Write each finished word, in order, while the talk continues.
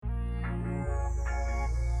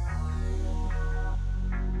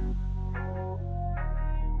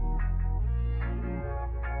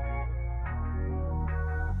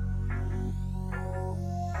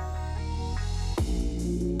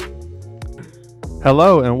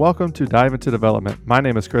Hello and welcome to Dive into Development. My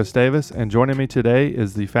name is Chris Davis, and joining me today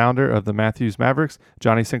is the founder of the Matthews Mavericks,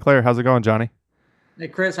 Johnny Sinclair. How's it going, Johnny? Hey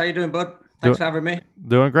Chris, how you doing, bud? Do- Thanks for having me.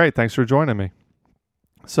 Doing great. Thanks for joining me.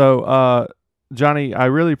 So, Johnny, I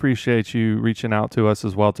really appreciate you reaching out to us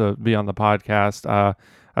as well to be on the podcast. I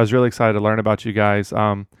was really excited to learn about you guys.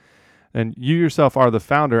 And you yourself are the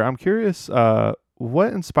founder. I'm curious,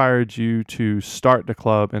 what inspired you to start the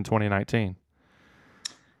club in 2019?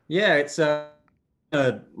 Yeah, it's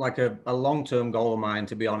like a long-term goal of mine,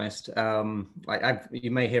 to be honest.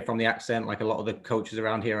 You may hear from the accent, like a lot of the coaches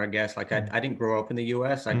around here, I guess. Like I didn't grow up in the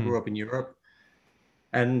US. I Mm. grew up in Europe,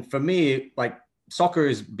 and for me, like soccer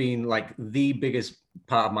has been like the biggest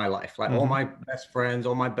part of my life. Like all Mm-hmm. my best friends,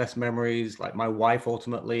 all my best memories, like my wife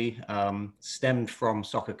ultimately stemmed from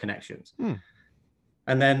soccer connections. Mm.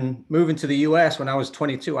 And then moving to the US when I was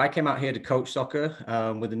 22, I came out here to coach soccer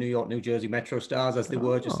with the New York, New Jersey Metro Stars, as they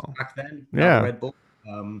were just Oh, back then, now the yeah. Red Bull.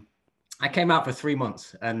 Um, I came out for 3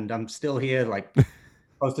 months and I'm still here, like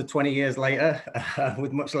close to 20 years later,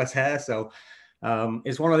 with much less hair. So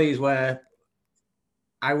it's one of these where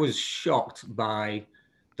I was shocked by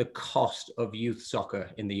the cost of youth soccer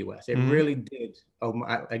in the US. It Mm-hmm. really did.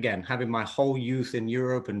 Again, having my whole youth in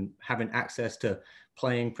Europe and having access to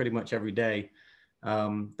playing pretty much every day,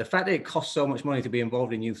 the fact that it costs so much money to be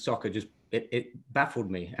involved in youth soccer just it baffled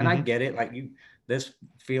me. And I Mm-hmm. get it. There's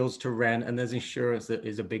fields to rent and there's insurance that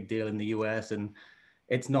is a big deal in the US, and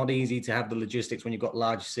it's not easy to have the logistics when you've got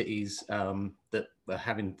large cities that are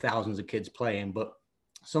having thousands of kids playing. But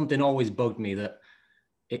something always bugged me that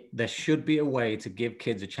there should be a way to give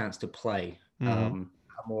kids a chance to play Mm-hmm.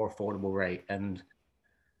 at a more affordable rate. And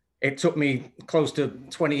it took me close to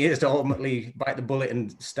 20 years to ultimately bite the bullet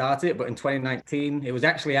and start it. But in 2019, it was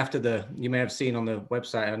actually after you may have seen on the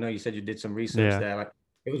website, I know you said you did some research Yeah. there. Like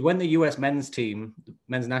it was when the US men's team, the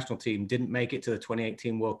men's national team, didn't make it to the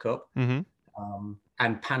 2018 World Cup, Mm-hmm.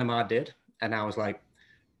 and Panama did. And I was like,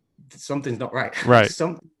 something's not right. Right.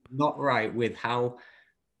 Something's not right with how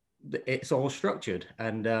it's all structured.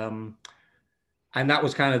 And that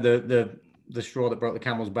was kind of the straw that broke the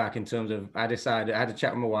camel's back in terms of I decided I had to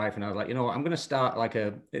chat with my wife and I was like, you know what, I'm going to start like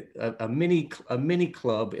a mini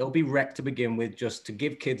club. It'll be rec to begin with, just to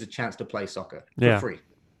give kids a chance to play soccer for Yeah. free,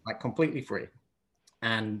 like completely free.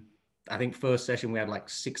 And I think first session we had like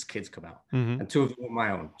 6 kids come out, Mm-hmm. and 2 of them were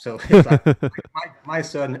my own. So it's like my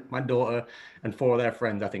son, my daughter, and 4 of their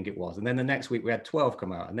friends, I think it was. And then the next week we had 12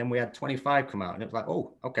 come out, and then we had 25 come out, and it was like,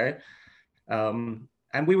 oh, okay. And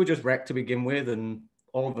we were just wrecked to begin with, and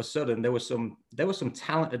all of a sudden there were some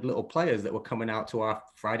talented little players that were coming out to our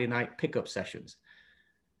Friday night pickup sessions.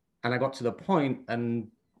 And I got to the point and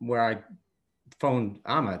where I phoned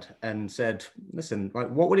Ahmed and said, "Listen, like,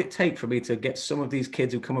 what would it take for me to get some of these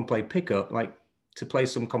kids who come and play pickup, like, to play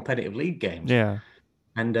some competitive league games?" Yeah.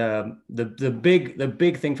 And the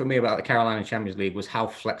big thing for me about the Carolina Champions League was how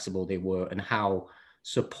flexible they were and how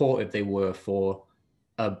supportive they were for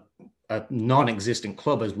a, a non-existent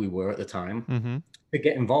club as we were at the time Mm-hmm. to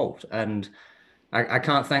get involved. And I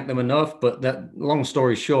can't thank them enough. But that, long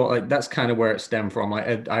story short, like that's kind of where it stemmed from.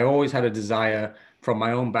 Like I always had a desire from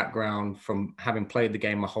my own background, from having played the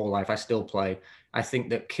game my whole life. I still play. I think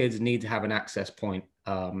that kids need to have an access point.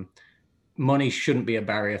 Money shouldn't be a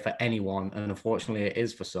barrier for anyone, and unfortunately, it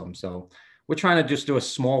is for some. So we're trying to just do a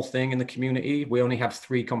small thing in the community. We only have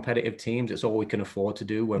 3 competitive teams. It's all we can afford to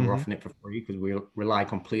do when we're Mm-hmm. offering it for free, because we rely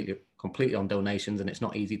completely on donations, and it's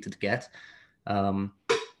not easy to get. Um,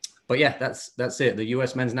 but yeah, that's it. The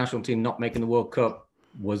U.S. men's national team not making the World Cup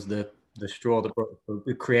was the straw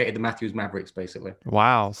that created the Matthews Mavericks, basically.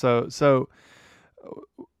 Wow. So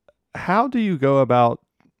how do you go about,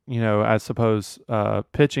 I suppose,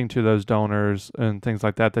 pitching to those donors and things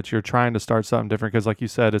like that, that you're trying to start something different? Because, like you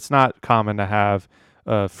said, it's not common to have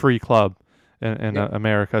a free club in Yeah,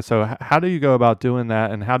 America. So, how do you go about doing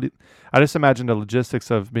that? And I just imagine the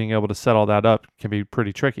logistics of being able to set all that up can be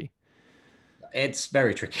pretty tricky. it's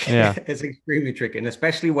very tricky. Yeah. It's extremely tricky, and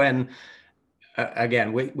especially when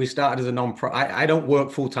again, we started as a non-pro. I don't work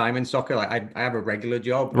full time in soccer. Like I have a regular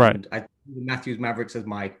job, Right. and I do Matthews Mavericks as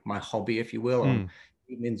my hobby, if you will, on Mm.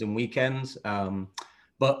 evenings and weekends.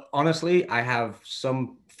 But honestly, I have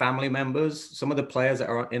some family members, some of the players that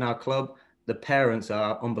are in our club. The parents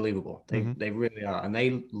are unbelievable. They Mm-hmm. they really are, and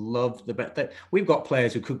they love the bet. We've got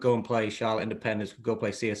players who could go and play Charlotte Independence, could go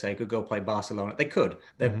play CSA, could go play Barcelona. They could.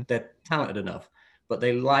 Mm-hmm. They're talented enough, but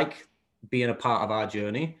they like being a part of our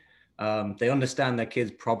journey. They understand their kids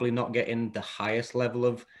probably not getting the highest level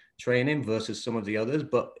of training versus some of the others,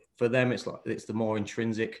 but for them, it's the more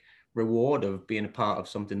intrinsic reward of being a part of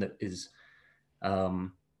something that is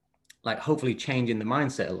um, like hopefully changing the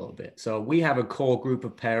mindset a little bit. So we have a core group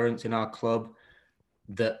of parents in our club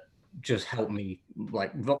that just help me,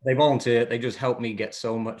 like they volunteer, they just help me get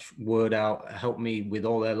so much word out, help me with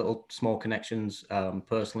all their little small connections,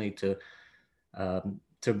 personally, to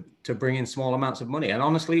bring in small amounts of money. And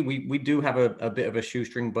honestly, we do have a bit of a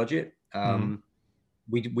shoestring budget. Mm-hmm.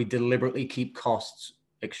 We deliberately keep costs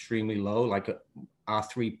extremely low. Like our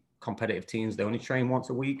three competitive teams, they only train once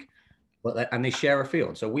a week, and they share a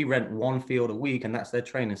field. So we rent one field a week, and that's their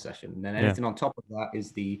training session. And then Yeah. anything on top of that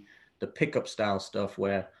is the pickup style stuff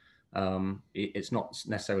where it's not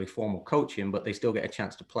necessarily formal coaching, but they still get a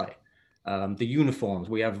chance to play. The uniforms,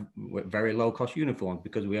 we have very low cost uniforms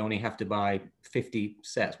because we only have to buy 50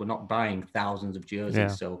 sets. We're not buying thousands of jerseys. Yeah.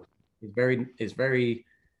 So it's very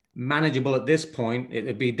manageable at this point.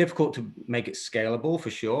 It'd be difficult to make it scalable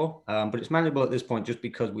for sure, but it's manageable at this point just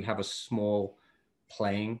because we have a small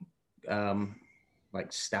playing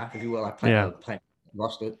like staff, if you will. I play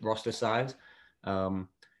roster size.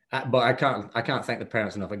 But I can't thank the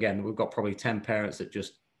parents enough. Again, we've got probably 10 parents that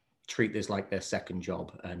just treat this like their second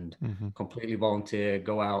job and completely volunteer,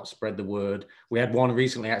 go out, spread the word. We had one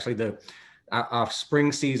recently, actually. Our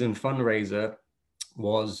spring season fundraiser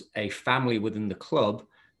was a family within the club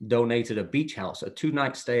donated a beach house, a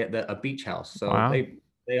 2-night stay at a beach house. So Wow.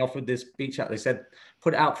 they offered this beach house. They said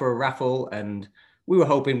put it out for a raffle, and we were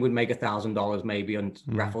hoping we'd make $1,000 maybe on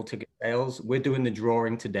raffle ticket sales. We're doing the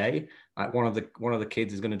drawing today. One of the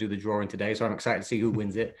kids is going to do the drawing today, so I'm excited to see who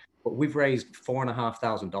wins it. But we've raised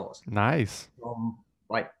 $4,500. Nice. From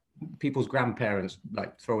like people's grandparents,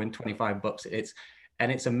 like throw in $25.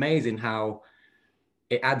 It's amazing how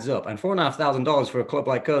it adds up. And $4,500 for a club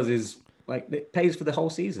like us is like, it pays for the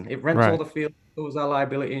whole season. It rents all the field, covers our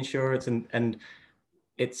liability insurance, and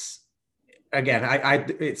it's, again,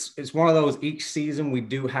 it's one of those, each season we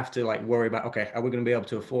do have to like worry about, okay, are we going to be able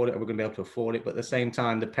to afford it? Are we going to be able to afford it? But at the same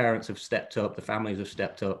time, the parents have stepped up, the families have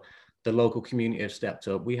stepped up, the local community have stepped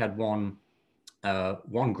up. We had one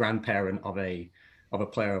grandparent of a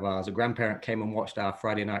player of ours. A grandparent came and watched our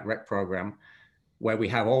Friday night rec program, where we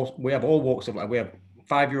have all walks of life. We have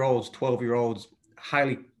 5-year-olds, 12-year-olds,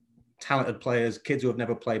 highly talented players, kids who have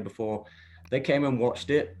never played before. They came and watched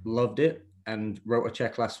it, loved it, and wrote a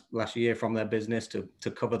check last year from their business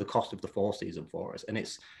to cover the cost of the fall season for us. And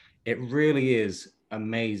it really is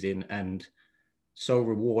amazing and so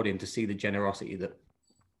rewarding to see the generosity that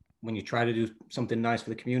when you try to do something nice for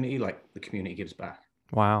the community, like the community gives back.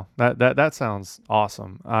 Wow. That sounds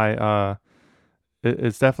awesome.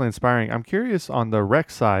 It's definitely inspiring. I'm curious on the rec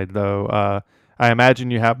side though. I imagine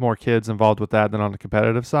you have more kids involved with that than on the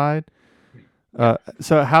competitive side.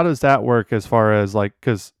 So how does that work as far as like,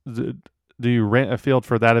 because do you rent a field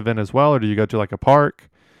for that event as well, or do you go to like a park?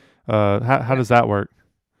 How does that work?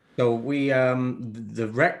 So we the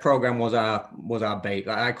rec program was our baby.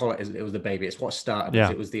 I call it was the baby. It's what started us.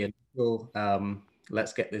 It was the initial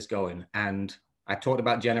let's get this going. And I talked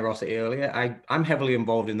about generosity earlier. I'm heavily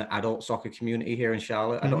involved in the adult soccer community here in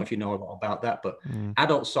Charlotte. I don't know if you know a lot about that, but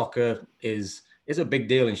adult soccer is a big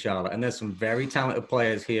deal in Charlotte, and there's some very talented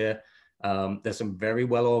players here. There's some very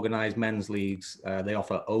well organized men's leagues. They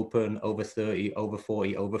offer open, over 30, over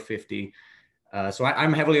 40, over 50. So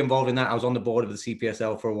I'm heavily involved in that. I was on the board of the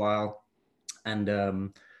CPSL for a while.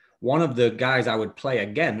 And one of the guys I would play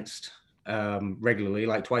against regularly,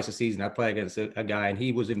 like twice a season, I'd play against a guy, and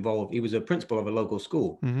he was involved. He was a principal of a local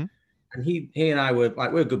school. And he and I were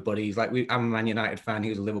like, we're good buddies. Like I'm a Man United fan. He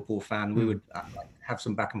was a Liverpool fan. We would like, have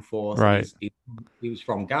some back and forth. Right. He was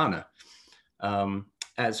from Ghana.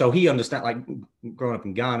 So he understand, like growing up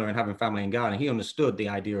in Ghana and having family in Ghana, he understood the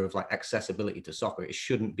idea of like accessibility to soccer. It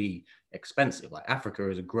shouldn't be expensive. Like Africa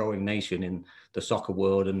is a growing nation in the soccer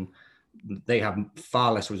world, and they have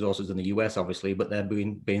far less resources than the US, obviously, but they're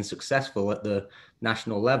being successful at the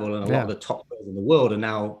national level. And a lot of the top players in the world are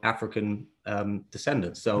now African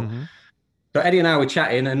descendants. So Eddie and I were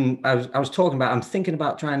chatting, and I was talking about, I'm thinking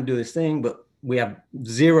about trying to do this thing, but we have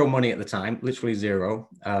zero money at the time, literally zero.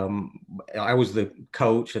 I was the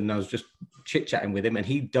coach, and I was just chit-chatting with him, and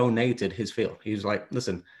he donated his field. He was like,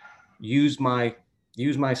 listen, use my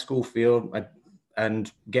school field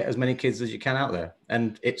and get as many kids as you can out there.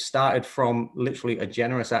 And it started from literally a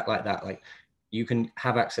generous act like that. Like, you can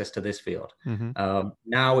have access to this field.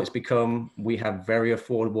 Now it's become, we have very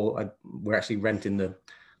affordable, we're actually renting the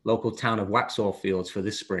local town of Waxhaw fields for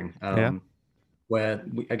this spring. Where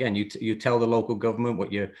again, you tell the local government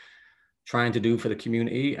what you're trying to do for the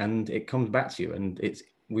community, and it comes back to you. And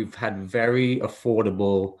we've had very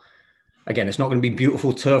affordable. Again, it's not going to be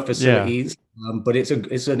beautiful turf facilities, but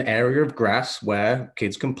it's an area of grass where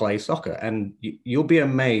kids can play soccer, and you'll be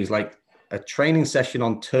amazed. Like a training session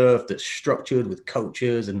on turf that's structured with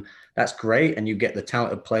coaches, and that's great. And you get the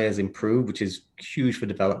talented players improve, which is huge for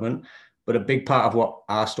development. But a big part of what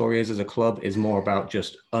our story is as a club is more about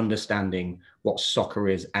just understanding what soccer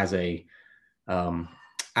is um,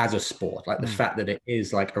 as a sport, like the fact that it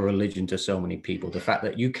is like a religion to so many people, the fact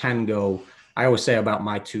that you can go. I always say about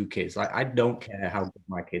my two kids, like I don't care how good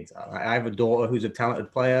my kids are. Like, I have a daughter who's a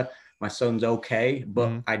talented player. My son's okay,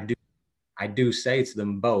 but I do say to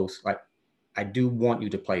them both, like, I do want you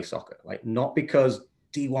to play soccer, like not because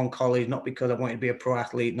D1 college, not because I want you to be a pro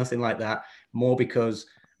athlete, nothing like that. More because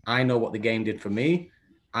I know what the game did for me.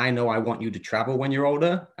 I know I want you to travel when you're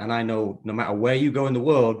older, and I know no matter where you go in the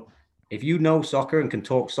world, if you know soccer and can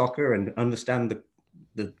talk soccer and understand the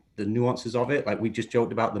nuances of it, like we just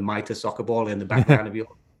joked about the Mitre soccer ball in the background of your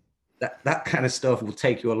that kind of stuff will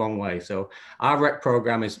take you a long way. So our rec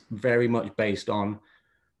program is very much based on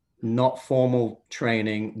not formal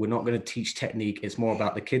training. We're not going to teach technique. It's more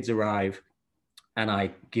about the kids arrive and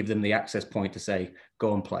I give them the access point to say,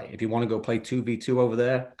 go and play. If you want to go play 2v2 over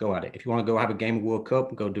there, go at it. If you want to go have a game of World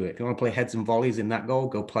Cup, go do it. If you want to play heads and volleys in that goal,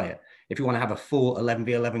 go play it. If you want to have a full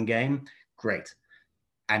 11v11 game, great.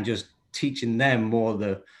 And just teaching them more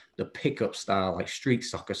the pickup style, like street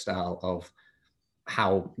soccer style of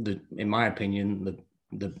how in my opinion,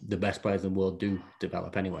 the best players in the world do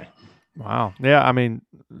develop anyway. Wow. Yeah, I mean,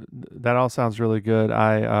 that all sounds really good.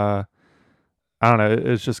 I don't know.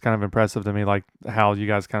 It's just kind of impressive to me, like how you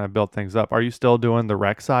guys kind of built things up. Are you still doing the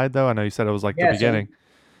rec side though? I know you said it was like the Yeah. beginning.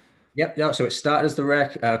 Yep. Yeah. So it started as the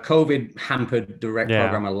rec. COVID hampered the rec Yeah.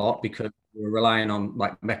 program a lot because we were relying on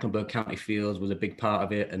like Mecklenburg County Fields was a big part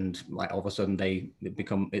of it, and like all of a sudden it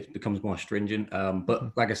becomes more stringent.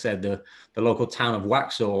 But like I said, the local town of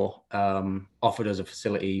Waxhaw offered us a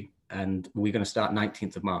facility, and we're going to start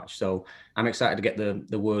 19th of March. So I'm excited to get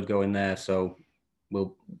the word going there. So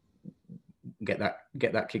we'll get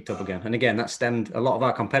that kicked up again. And again, that stemmed, a lot of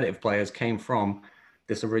our competitive players came from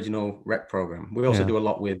this original rec program. We also do a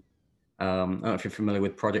lot with I don't know if you're familiar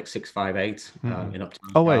with Project 658 in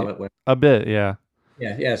Uptown Charlotte. Wait, a bit, yeah.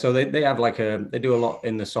 Yeah. So they have they do a lot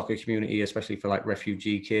in the soccer community, especially for like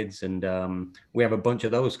refugee kids. And we have a bunch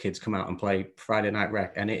of those kids come out and play Friday Night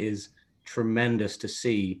Rec. And it is tremendous to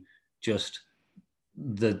see just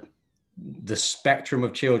the spectrum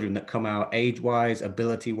of children that come out age-wise,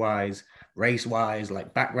 ability-wise, race-wise,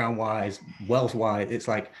 like background-wise, wealth-wise. It's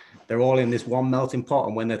like they're all in this one melting pot.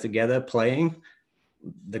 And when they're together playing,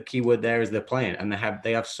 the key word there is they're playing, and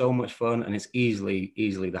they have so much fun, and it's easily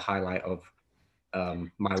the highlight of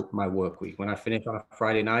my work week. When I finish on a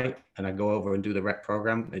Friday night and I go over and do the rec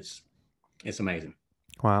program, it's amazing.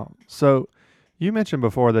 Wow. So you mentioned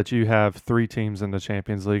before that you have 3 teams in the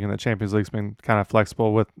Champions League, and the Champions League's been kind of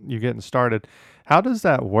flexible with you getting started. How does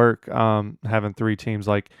that work? Having 3 teams,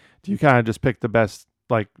 like, do you kind of just pick the best,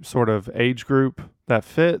 like, sort of age group that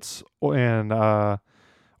fits, and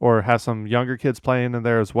or have some younger kids playing in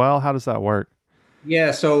there as well? How does that work? Yeah,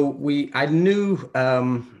 so I knew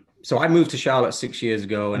so I moved to Charlotte 6 years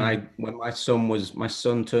ago, and when my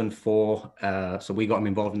son turned 4, so we got him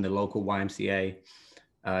involved in the local YMCA,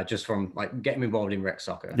 just from like getting him involved in rec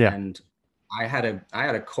soccer. Yeah. And I had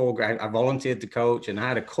a core, I volunteered to coach, and I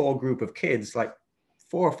had a core group of kids, like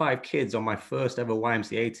 4 or 5 kids on my first ever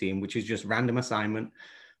YMCA team, which is just random assignment,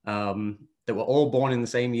 that were all born in the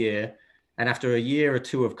same year. And after a year or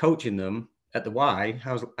 2 of coaching them at the Y,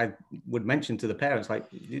 I would mention to the parents, like,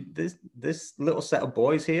 this little set of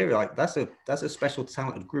boys here, like that's a special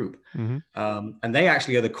talented group. And they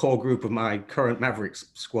actually are the core group of my current Mavericks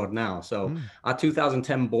squad now. So our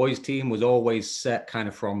 2010 boys team was always set kind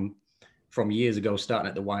of from years ago, starting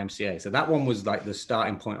at the YMCA. So that one was like the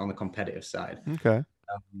starting point on the competitive side. Okay.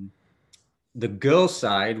 The girls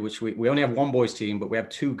side, which we only have 1 boys team, but we have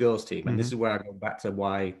 2 girls team. And this is where I go back to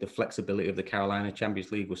why the flexibility of the Carolina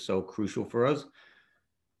Champions League was so crucial for us.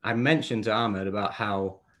 I mentioned to Ahmed about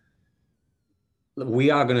how we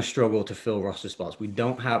are going to struggle to fill roster spots. We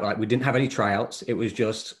didn't have any tryouts. It was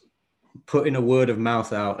just putting a word of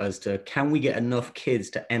mouth out as to, can we get enough kids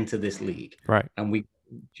to enter this league? Right. And we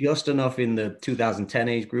just enough in the 2010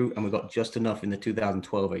 age group, and we got just enough in the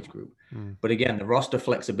 2012 age group. But again, the roster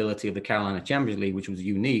flexibility of the Carolina Champions League, which was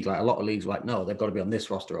unique, like a lot of leagues were like, no, they've got to be on this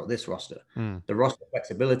roster or this roster. The roster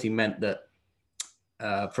flexibility meant that,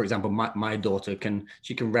 for example, my daughter can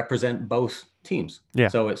represent both teams. Yeah.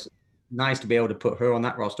 So it's nice to be able to put her on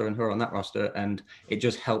that roster and her on that roster, and it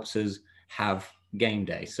just helps us have game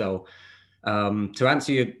day. So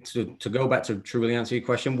to go back to truly answer your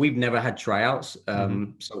question, we've never had tryouts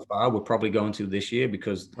so far. We're probably going to this year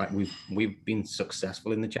because like we've been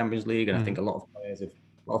successful in the Champions League, and I think a lot of players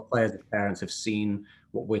A lot of players and parents have seen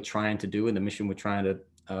what we're trying to do and the mission we're trying to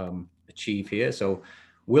achieve here. So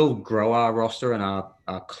we'll grow our roster and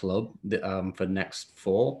our club for next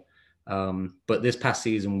fall. But this past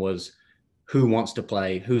season was who wants to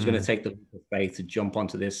play, who's going to take the leap of faith to jump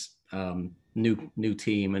onto this new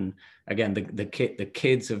team. And again, the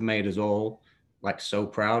kids have made us all like so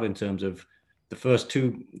proud in terms of the first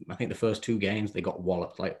two games they got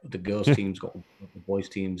walloped. Like the girls teams got the boys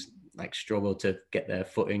teams like struggled to get their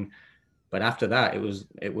footing. But after that, it was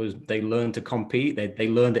they learned to compete. They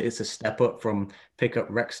learned that it's a step up from pick up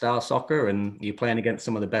rec style soccer, and you're playing against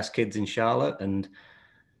some of the best kids in Charlotte, and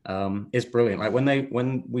it's brilliant. Like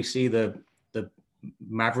when we see the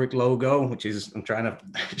Maverick logo, which is I'm trying to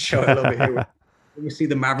show it a little bit here. When we see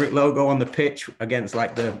the Maverick logo on the pitch against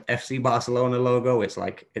like the FC Barcelona logo, it's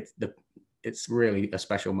like it's really a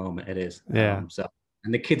special moment. It is. Yeah.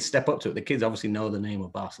 And the kids step up to it. The kids obviously know the name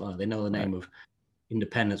of Barcelona. They know the name of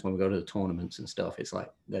Independence when we go to the tournaments and stuff. It's like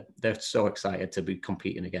they're so excited to be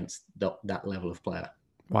competing against that level of player.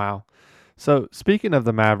 Wow. So speaking of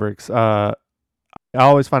the Mavericks, I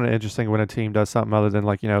always find it interesting when a team does something other than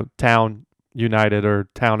like, Town United or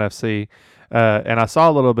Town FC. And I saw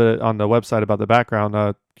a little bit on the website about the background.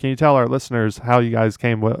 Can you tell our listeners how you guys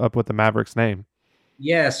came up with the Mavericks name?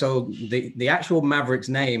 Yeah, so the actual Mavericks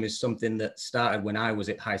name is something that started when I was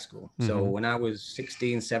at high school. Mm-hmm. So when I was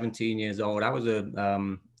 16, 17 years old, I was a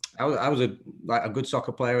good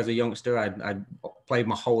soccer player as a youngster. I played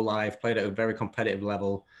my whole life, played at a very competitive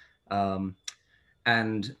level,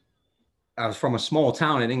 and I was from a small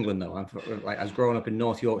town in England. Though I was growing up in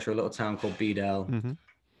North Yorkshire, a little town called Bedale. Mm-hmm.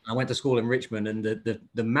 I went to school in Richmond, and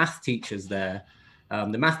the math teachers there.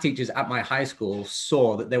 The math teachers at my high school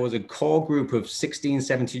saw that there was a core group of 16,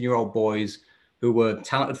 17-year-old boys who were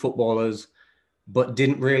talented footballers, but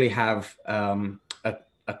didn't really have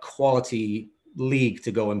a quality league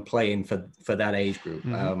to go and play in for that age group.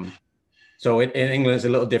 Mm-hmm. So in England, it's a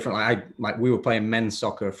little different. Like we were playing men's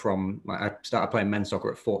soccer I started playing men's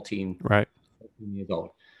soccer at 14 years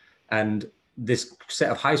old. And this set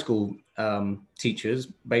of high school teachers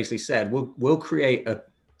basically said, we'll create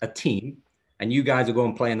a team, and you guys are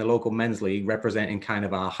going to play in the local men's league representing kind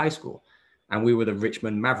of our high school. And we were the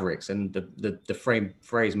Richmond Mavericks. And the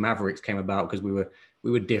phrase Mavericks came about because we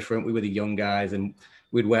were different. We were the young guys, and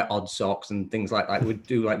we'd wear odd socks and things like that. We'd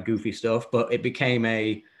do like goofy stuff, but it became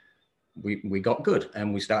we got good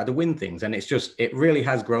and we started to win things. And it really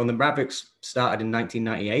has grown. The Mavericks started in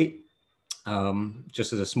 1998,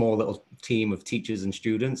 just as a small little team of teachers and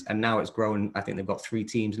students. And now it's grown. I think they've got 3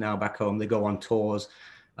 teams now back home. They go on tours.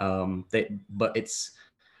 But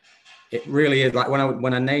it really is like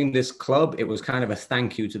when I named this club, it was kind of a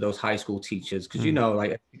thank you to those high school teachers. Cause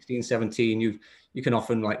like at 16, 17, you can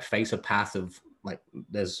often like face a path of like,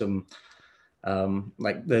 there's some,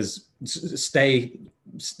 there's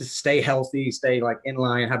stay healthy, stay like in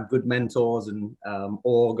line, have good mentors and,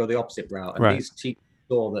 or go the opposite route. And these teachers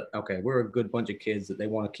saw that, okay, we're a good bunch of kids that they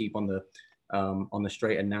want to keep on the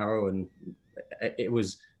straight and narrow. And it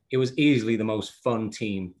was easily the most fun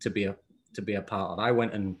team to be a part of. I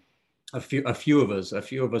went and a few of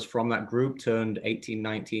us from that group turned 18,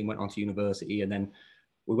 19, went on to university, and then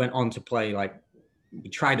we went on to play. Like we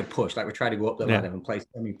tried to push, like we tried to go up the ladder and play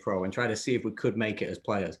semi-pro and try to see if we could make it as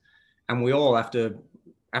players. And we all, after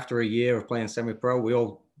a year of playing semi-pro, we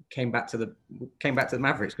all came back to the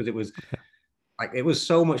Mavericks because it was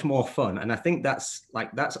so much more fun. And I think that's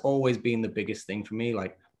always been the biggest thing for me.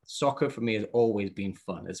 Like soccer for me has always been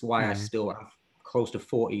fun. It's why I'm close to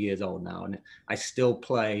 40 years old now, and I still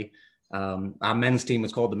play. Our men's team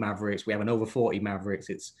is called the Mavericks. We have an over 40 Mavericks.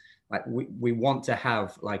 It's like we want to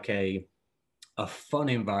have like a fun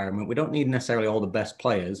environment. We don't need necessarily all the best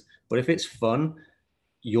players, but if it's fun,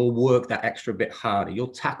 you'll work that extra bit harder. You'll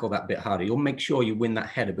tackle that bit harder. You'll make sure you win that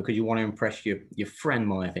header because you want to impress your friend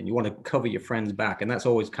more. I think you want to cover your friend's back, and that's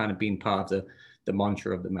always kind of been part of the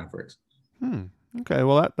mantra of the Mavericks. Okay,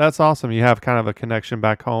 well that's awesome. You have kind of a connection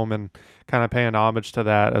back home and kind of paying homage to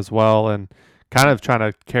that as well, and kind of trying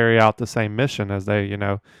to carry out the same mission as they,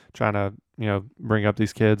 trying to, bring up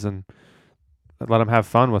these kids and let them have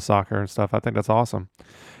fun with soccer and stuff. I think that's awesome.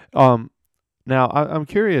 Now I'm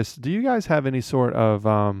curious, do you guys have any sort of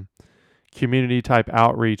community type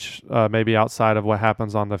outreach, maybe outside of what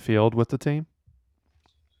happens on the field with the team?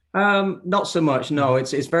 Not so much. No,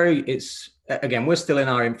 it's again, we're still in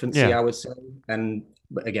our infancy, I would say.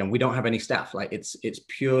 But again, we don't have any staff. Like it's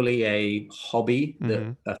purely a hobby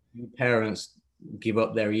that a few parents give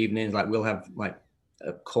up their evenings. Like we'll have like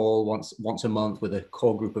a call once a month with a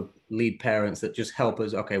core group of lead parents that just help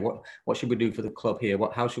us. Okay, what should we do for the club here?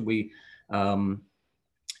 How should we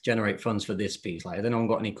generate funds for this piece. Like, has anyone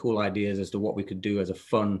got any cool ideas as to what we could do as a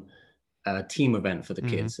fun team event for the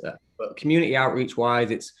Mm-hmm. kids? But community outreach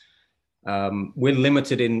wise, it's we're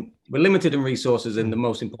limited in resources, and the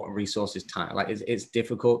most important resource is time. Like, it's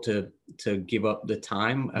difficult to give up the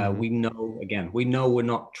time. We know we're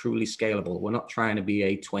not truly scalable. We're not trying to be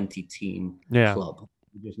a 20 team club.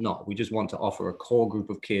 We're just not. We just want to offer a core group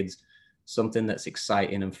of kids something that's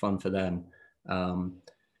exciting and fun for them.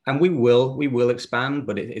 And we will expand,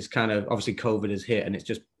 but it's kind of, obviously COVID has hit, and it's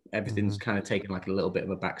just everything's kind of taken like a little bit of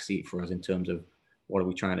a backseat for us in terms of what are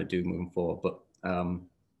we trying to do moving forward. But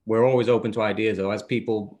we're always open to ideas, though. As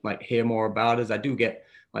people like hear more about us, I do get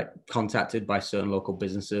like contacted by certain local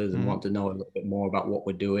businesses and want to know a little bit more about what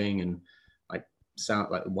we're doing, and like sound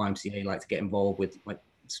like YMCA like to get involved with like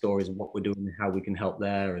stories of what we're doing and how we can help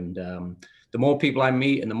there. And the more people I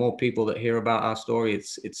meet and the more people that hear about our story,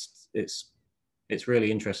 it's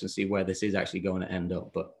really interesting to see where this is actually going to end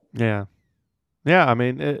up. But yeah, I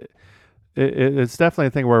mean, it's definitely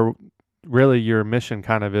a thing where really your mission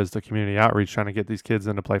kind of is the community outreach, trying to get these kids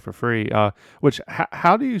in to play for free.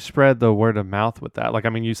 How do you spread the word of mouth with that? Like, I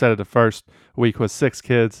mean, you said the first week was 6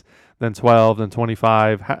 kids, then 12, then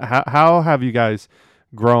 25. How have you guys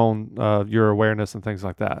grown your awareness and things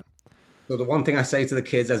like that? So the one thing I say to the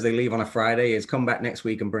kids as they leave on a Friday is come back next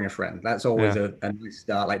week and bring a friend. That's always a nice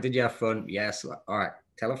start. Like, did you have fun? Yes. All right.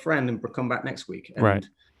 Tell a friend and come back next week. And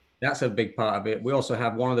that's a big part of it. We also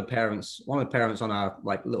have one of the parents on our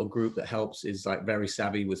like little group that helps is like very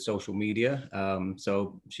savvy with social media.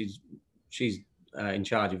 So she's in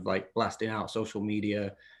charge of like blasting out social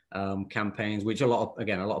media campaigns, which a lot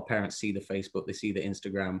of parents see the Facebook, they see the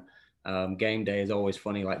Instagram. Game day is always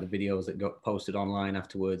funny, like the videos that got posted online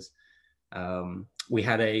afterwards. We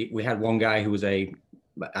had one guy who was I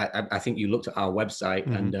think you looked at our website,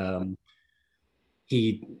 and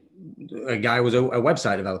a guy was a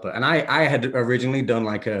website developer, and I had originally done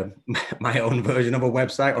like my own version of a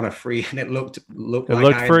website on a free, and it looked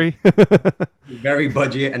free, very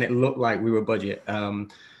budget, and it looked like we were budget.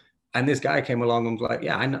 And this guy came along and was like,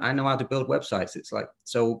 "Yeah, I know how to build websites." It's like,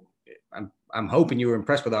 so I'm hoping you were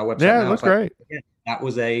impressed with our website. Yeah, it looks great. That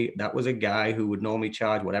was a guy who would normally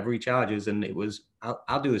charge whatever he charges, and it was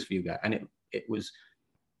I'll do this for you guys, and it was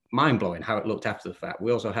mind blowing how it looked after the fact.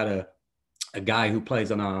 We also had a guy who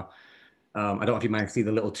plays on our I don't know if you might see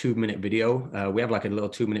the little 2-minute video. We have like a little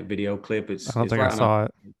 2-minute video clip. I don't think I saw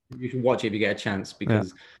it. You should watch it if you get a chance,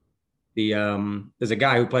 because there's a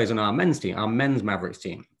guy who plays on our men's Mavericks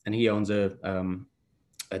team, and he owns a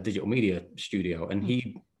digital media studio, and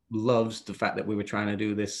he loves the fact that we were trying to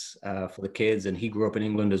do this for the kids, and he grew up in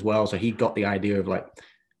England as well, so he got the idea of like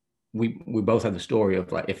we both had the story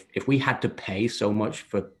of like if we had to pay so much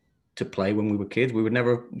to play when we were kids, we would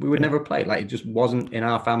never play. Like, it just wasn't in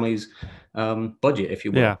our family's budget, if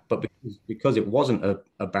you will. But because it wasn't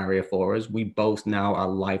a barrier for us, we both now are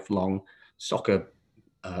lifelong soccer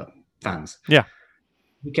fans.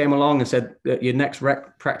 He came along and said, your next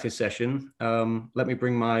rec practice session, let me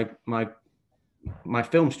bring my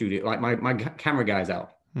film studio, like my camera guys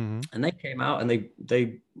out. And they came out, and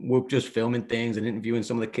they were just filming things and interviewing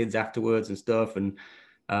some of the kids afterwards and stuff. And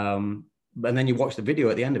then you watch the video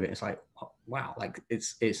at the end of it, it's like, oh, wow, like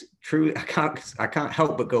it's true. I can't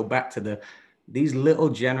help but go back to these little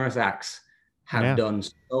generous acts have done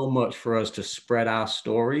so much for us to spread our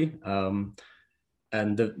story.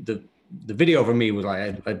 And the video for me was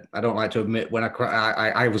like, I don't like to admit, when I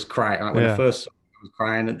was crying. Like, when the first I was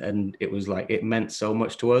crying, and it was like, it meant so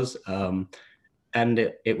much to us. And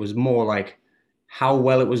it was more like how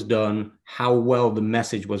well it was done, how well the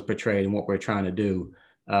message was portrayed and what we're trying to do.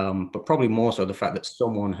 But probably more so the fact that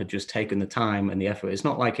someone had just taken the time and the effort. It's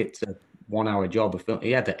not like it's a 1-hour job of film.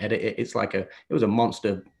 He had to edit it. It's like it was a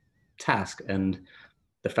monster task. And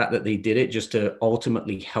the fact that they did it just to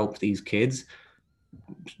ultimately help these kids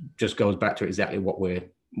just goes back to exactly what we're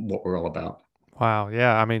all about. Wow.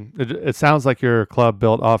 Yeah. I mean, it sounds like your club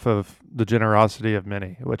built off of the generosity of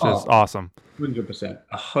many, which is awesome.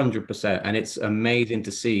 100%. And it's amazing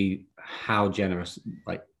to see how generous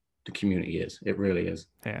like the community is. It really is.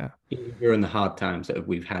 Yeah. Even during the hard times that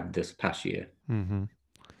we've had this past year.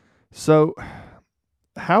 So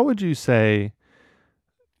how would you say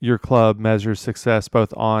your club measures success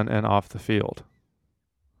both on and off the field?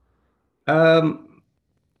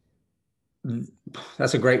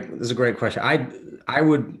 That's a great question. I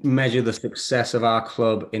would measure the success of our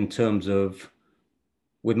club in terms of,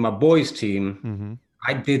 with my boys team,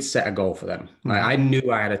 I did set a goal for them. Like, I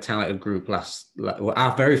knew I had a talented group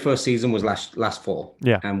our very first season was last fall.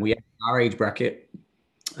 And we had our age bracket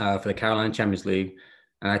for the Carolina Champions League.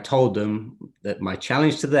 And I told them that my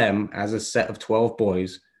challenge to them as a set of 12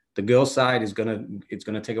 boys The girls' side it's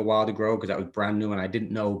gonna take a while to grow because that was brand new, and I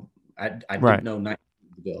didn't know Right. didn't know 90%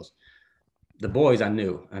 of the girls. The boys I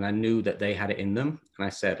knew, and I knew that they had it in them, and I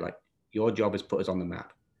said like, your job is put us on the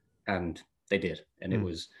map, and they did, and it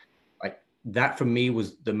was like that for me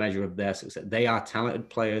was the measure of their success. They are talented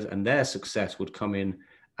players, and their success would come in.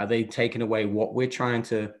 Are they taking away what we're trying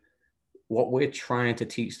to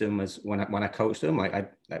teach them as when I coach them?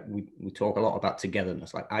 We talk a lot about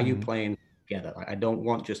togetherness. Like, are you playing together? Like, I don't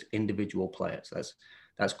want just individual players.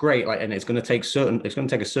 That's great. Like, and it's going to take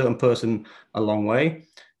a certain person a long way,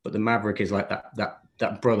 but the Maverick is like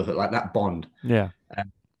that brotherhood, like that bond. Yeah.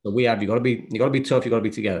 So you got to be tough. You got to be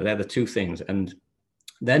together. They're the two things, and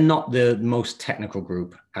they're not the most technical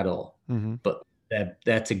group at all, but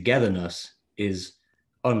their togetherness is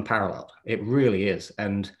unparalleled. It really is,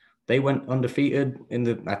 and they went undefeated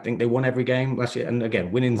I think they won every game last year. And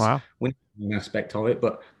again, winning's an aspect of it,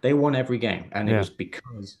 but they won every game, and it was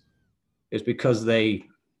because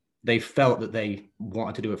they felt that they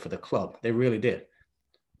wanted to do it for the club. They really did.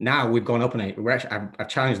 Now we've gone up an age. I've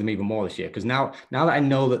challenged them even more this year because now that I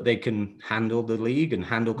know that they can handle the league and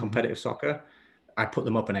handle competitive soccer, I put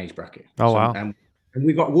them up an age bracket. Oh, wow. And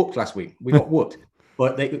we got whooped last week. We got whooped,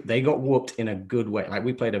 but they got whooped in a good way. Like,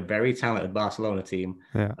 we played a very talented Barcelona team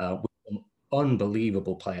with some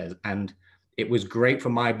unbelievable players, and it was great for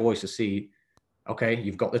my boys to see. Okay,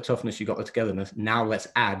 you've got the toughness, you've got the togetherness. Now let's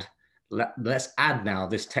add now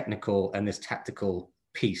this technical and this tactical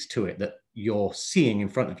piece to it that you're seeing in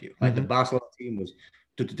front of you. Like, the Barcelona team was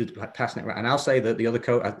passing it around. And I'll say that the other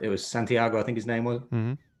coach, it was Santiago, I think his name was.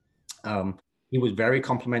 He was very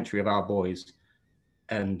complimentary of our boys.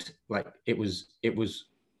 And like, it was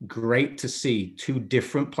great to see two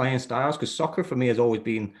different playing styles, because soccer for me has always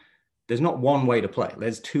been, there's not one way to play.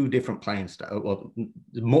 There's two different playing styles, or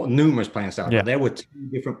numerous playing styles. But there were two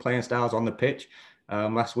different playing styles on the pitch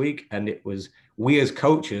last week, and it was, we as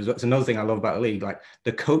coaches, that's another thing I love about the league, like,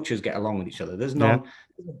 the coaches get along with each other. There's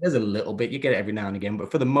a little bit, you get it every now and again, but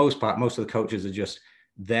for the most part, most of the coaches are just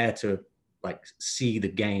there to like see the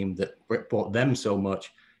game that brought them so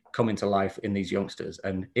much come into life in these youngsters.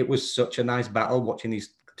 And it was such a nice battle watching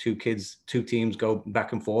these two teams go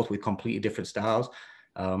back and forth with completely different styles.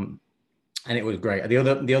 And it was great.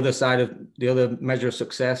 The other side of the other measure of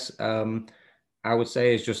success, I would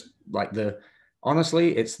say, is just like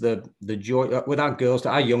honestly, it's the joy with our girls.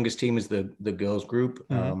 Our youngest team is the girls group,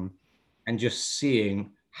 and just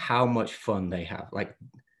seeing how much fun they have. Like,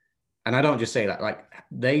 and I don't just say that, like,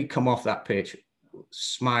 they come off that pitch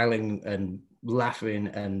smiling and laughing,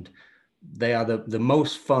 and they are the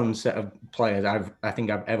most fun set of players I think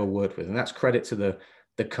I've ever worked with. And that's credit to the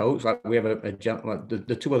coach. Like, we have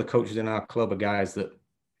the two other coaches in our club are guys that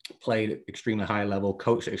played at extremely high level,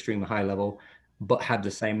 coached at extremely high level, but had the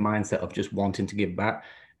same mindset of just wanting to give back.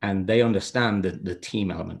 And they understand the team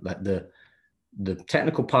element. Like, the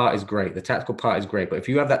technical part is great, the tactical part is great, but if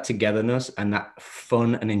you have that togetherness and that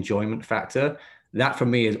fun and enjoyment factor, that for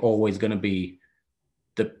me is always going to be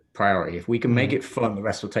the priority. If we can make it fun, the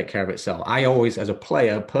rest will take care of itself. I always, as a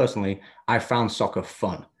player personally, I found soccer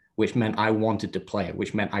fun, which meant I wanted to play it,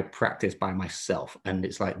 which meant I practiced by myself. And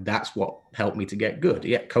it's like, that's what helped me to get good.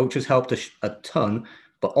 Yeah, coaches helped a ton,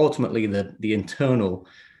 but ultimately the internal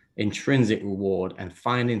intrinsic reward and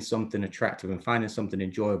finding something attractive and finding something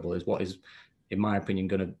enjoyable is what is, in my opinion,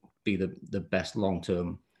 going to be the best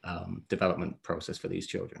long-term development process for these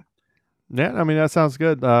children. Yeah, I mean, that sounds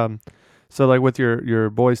good. So like with your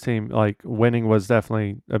boys team, like, winning was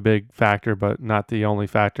definitely a big factor, but not the only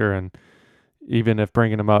factor. And even if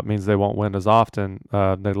bringing them up means they won't win as often,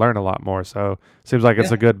 they learn a lot more. So it seems like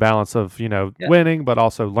it's a good balance of, winning, but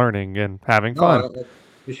also learning and having fun.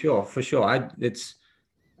 For sure.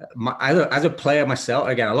 As a player myself,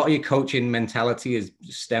 again, a lot of your coaching mentality is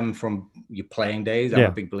stemmed from your playing days. I'm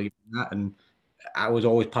a big believer in that. And I was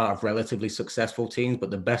always part of relatively successful teams, but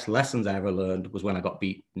the best lessons I ever learned was when I got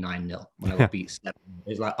beat 9-0, when I got beat 7.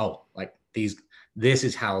 It's like, oh, like this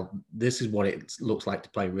is what it looks like to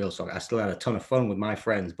play real soccer. I still had a ton of fun with my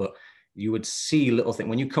friends, but you would see little things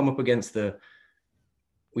when you come up against the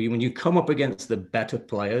better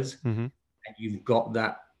players, and you've got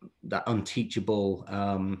that unteachable,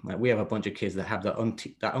 like, we have a bunch of kids that have that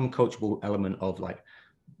uncoachable element of like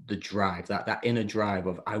the drive, that inner drive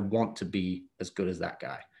of, I want to be as good as that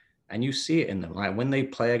guy. And you see it in them. Like, when they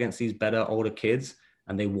play against these better older kids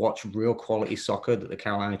and they watch real quality soccer that the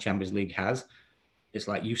Carolina Champions League has, it's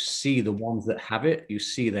like, you see the ones that have it, you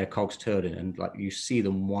see their cogs turning, and like, you see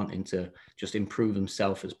them wanting to just improve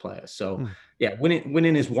themselves as players. So yeah,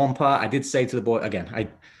 winning is one part. I did say to the boy, again,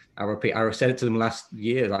 I repeat, I said it to them last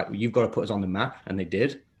year, like, you've got to put us on the map, and they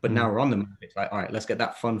did. But now we're on the map. It's like, all right, let's get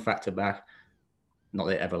that fun factor back. Not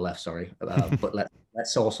that it ever left, sorry. But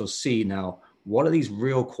let's also see now, what are these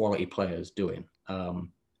real quality players doing?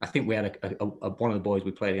 I think we had one of the boys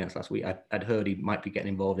we played against last week. I'd heard he might be getting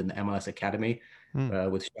involved in the MLS Academy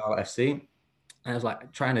with Charlotte FC. And I was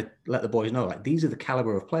like trying to let the boys know, like, these are the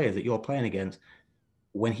caliber of players that you're playing against.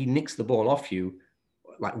 When he nicks the ball off you,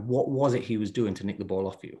 like, what was it he was doing to nick the ball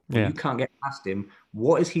off you? When you can't get past him,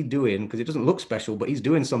 what is he doing? Because it doesn't look special, but he's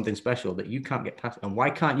doing something special that you can't get past. And why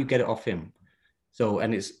can't you get it off him? So,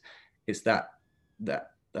 and it's that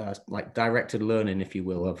like directed learning, if you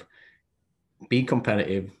will, of be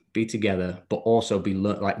competitive, be together, but also be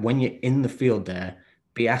like, when you're in the field there,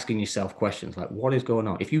 be asking yourself questions like, what is going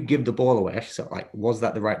on? If you give the ball away, ask yourself, like, was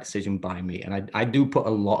that the right decision by me? And I do put a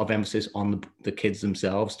lot of emphasis on the kids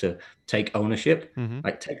themselves to take ownership.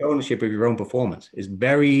 Like, take ownership of your own performance. It's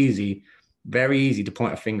very easy to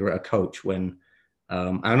point a finger at a coach when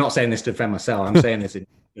I'm not saying this to defend myself. I'm saying this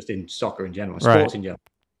just in soccer in general, sports in general.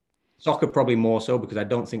 Soccer probably more so, because I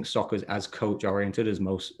don't think soccer is as coach oriented as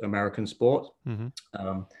most American sports.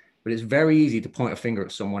 But it's very easy to point a finger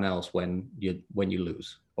at someone else when you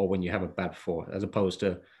lose or when you have a bad performance, as opposed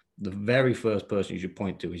to the very first person you should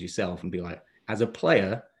point to is yourself and be like, as a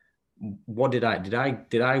player, what did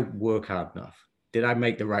I work hard enough? Did I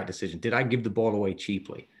make the right decision? Did I give the ball away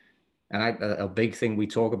cheaply? And a big thing we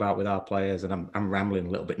talk about with our players, and I'm rambling a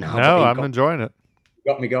little bit now. No, I'm enjoying it.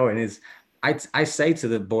 Got me going. Is I say to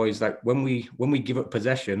the boys, like, when we give up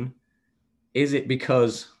possession, is it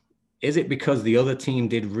because the other team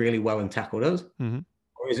did really well and tackled us,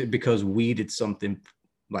 or is it because we did something,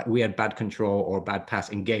 like we had bad control or a bad pass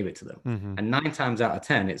and gave it to them? And 9 times out of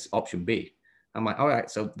 10, it's option B. I'm like, all right,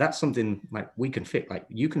 so that's something like we can fix. Like,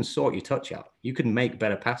 you can sort your touch out, you can make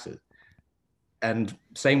better passes. And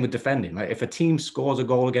same with defending. Like, if a team scores a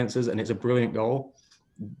goal against us and it's a brilliant goal,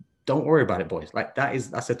 don't worry about it, boys. Like,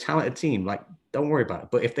 that's a talented team. Like, don't worry about it.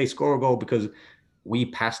 But if they score a goal because we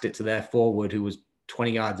passed it to their forward who was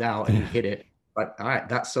 20 yards out and he hit it, like, all right,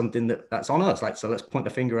 that's something that's on us. Like, so let's point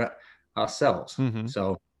the finger at ourselves.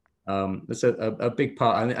 So that's a big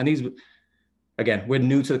part. And these, again, we're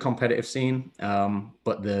new to the competitive scene,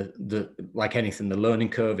 but the like anything, the learning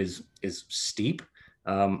curve is steep.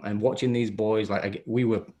 And watching these boys, like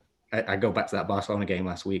I go back to that Barcelona game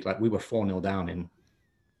last week. Like, we were 4-0 down in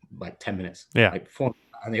like 10 minutes. Like 4,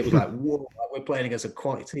 and it was like, whoa, like, we're playing against a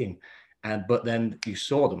quality team. But then you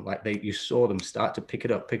saw them start to pick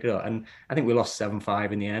it up. And I think we lost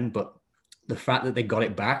 7-5 in the end. But the fact that they got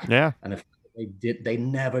it back, and the fact that they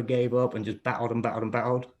never gave up and just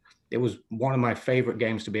battled. It was one of my favorite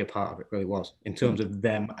games to be a part of. It really was, in terms of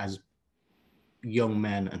them as young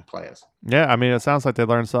men and players. Yeah, I mean, it sounds like they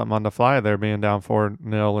learned something on the fly there, being down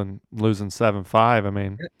 4-0 and losing 7-5. I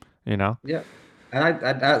mean, you know. Yeah, and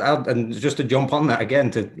and just to jump on that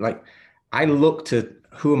again, to like, I look to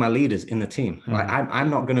who are my leaders in the team. Like, I'm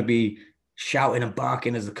not going to be shouting and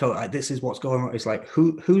barking as the coach. Like, this is what's going on. It's like,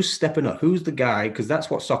 who's stepping up? Who's the guy? Because that's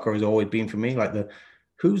what soccer has always been for me. Like,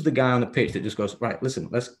 who's the guy on the pitch that just goes, right, listen,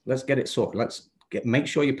 let's get it sorted. Let's make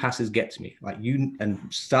sure your passes get to me, like, you, and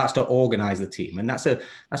starts to organize the team. And that's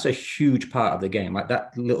a huge part of the game, like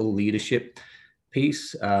that little leadership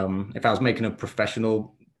piece. If I was making a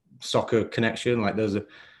professional soccer connection, like, there's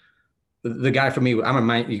the guy for me,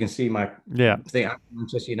 you can see my thing. I'm a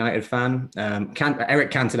Manchester United fan.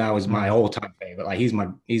 Eric Cantona is my all-time favorite. Like, he's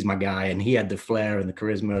my guy, and he had the flair and the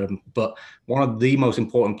charisma. But one of the most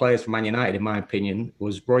important players for Man United, in my opinion,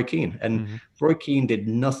 was Roy Keane. And Roy Keane did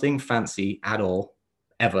nothing fancy at all,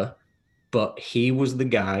 ever. But he was the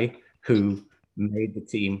guy who made the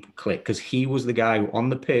team click, because he was the guy who, on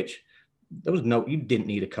the pitch, you didn't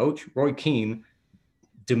need a coach. Roy Keane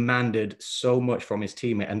demanded so much from his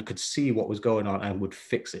teammate and could see what was going on and would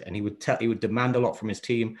fix it. And he would demand a lot from his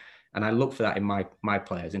team. And I look for that in my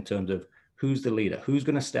players, in terms of who's the leader, who's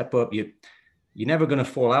going to step up. You're never going to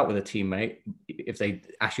fall out with a teammate if they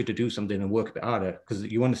ask you to do something and work a bit harder, because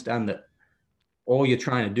you understand that all you're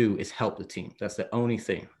trying to do is help the team. That's the only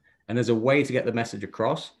thing. And there's a way to get the message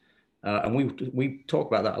across. And we talk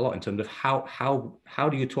about that a lot, in terms of how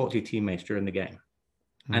do you talk to your teammates during the game?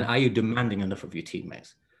 And are you demanding enough of your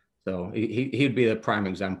teammates? So he'd be the prime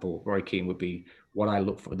example. Roy Keane would be what I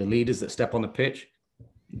look for. The leaders that step on the pitch,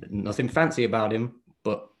 nothing fancy about him,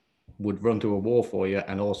 but would run through a wall for you,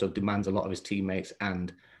 and also demands a lot of his teammates,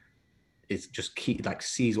 and is just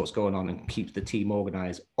sees what's going on and keeps the team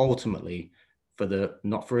organized, ultimately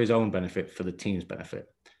not for his own benefit, for the team's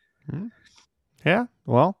benefit. Yeah,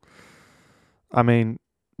 well, I mean,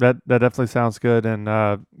 that definitely sounds good,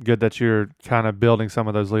 and good that you're kind of building some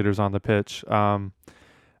of those leaders on the pitch.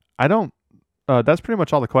 I don't That's pretty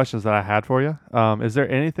much all the questions that I had for you. Is there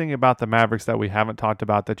anything about the Mavericks that we haven't talked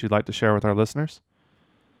about that you'd like to share with our listeners?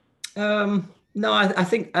 No, I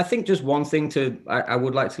think just one thing I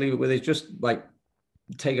would like to leave it with is just like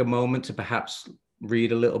take a moment to perhaps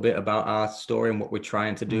read a little bit about our story and what we're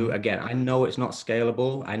trying to do. Again, I know it's not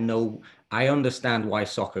scalable. I understand why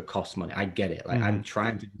soccer costs money. I get it. Like I'm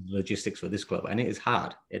trying to do logistics for this club, and it is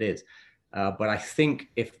hard. It is. But I think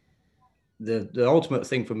if the ultimate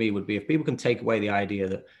thing for me would be if people can take away the idea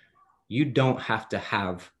that you don't have to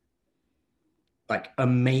have like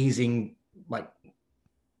amazing like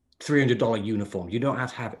 $300 uniform. You don't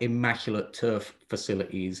have to have immaculate turf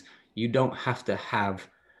facilities. You don't have to have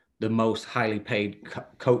the most highly paid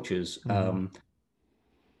coaches.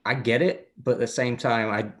 I get it, but at the same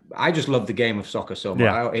time, I just love the game of soccer so much.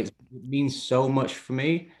 Yeah. It means so much for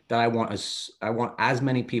me that I want as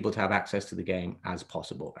many people to have access to the game as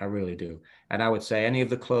possible. I really do, and I would say any of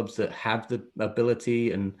the clubs that have the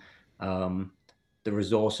ability and the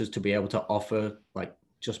resources to be able to offer like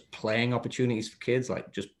just playing opportunities for kids,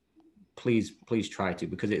 like just please try to,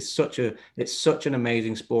 because it's such an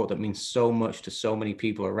amazing sport that means so much to so many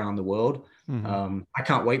people around the world. I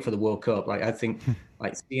can't wait for the World Cup. Like I think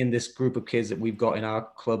like seeing this group of kids that we've got in our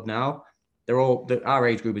club now, our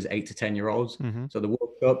age group is 8 to 10 year olds. So the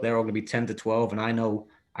World Cup, they're all going to be 10 to 12. And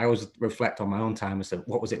I always reflect on my own time and say,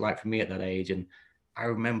 what was it like for me at that age? And I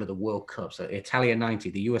remember the World Cups, Italia 90,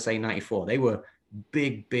 the USA 94. They were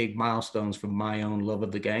big milestones for my own love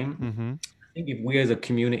of the game. I think if we as a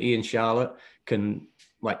community in Charlotte can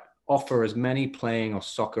like offer as many playing or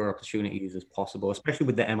soccer opportunities as possible, especially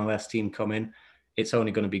with the MLS team coming, it's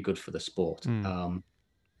only going to be good for the sport.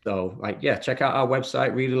 So like, yeah, check out our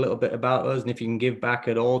website, read a little bit about us. And if you can give back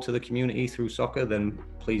at all to the community through soccer, then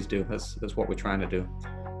please do. That's what we're trying to do.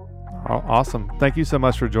 Awesome. Thank you so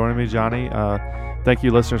much for joining me, Johnny. Thank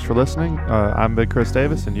you listeners for listening. I'm Big Chris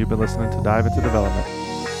Davis, and you've been listening to Dive into Development.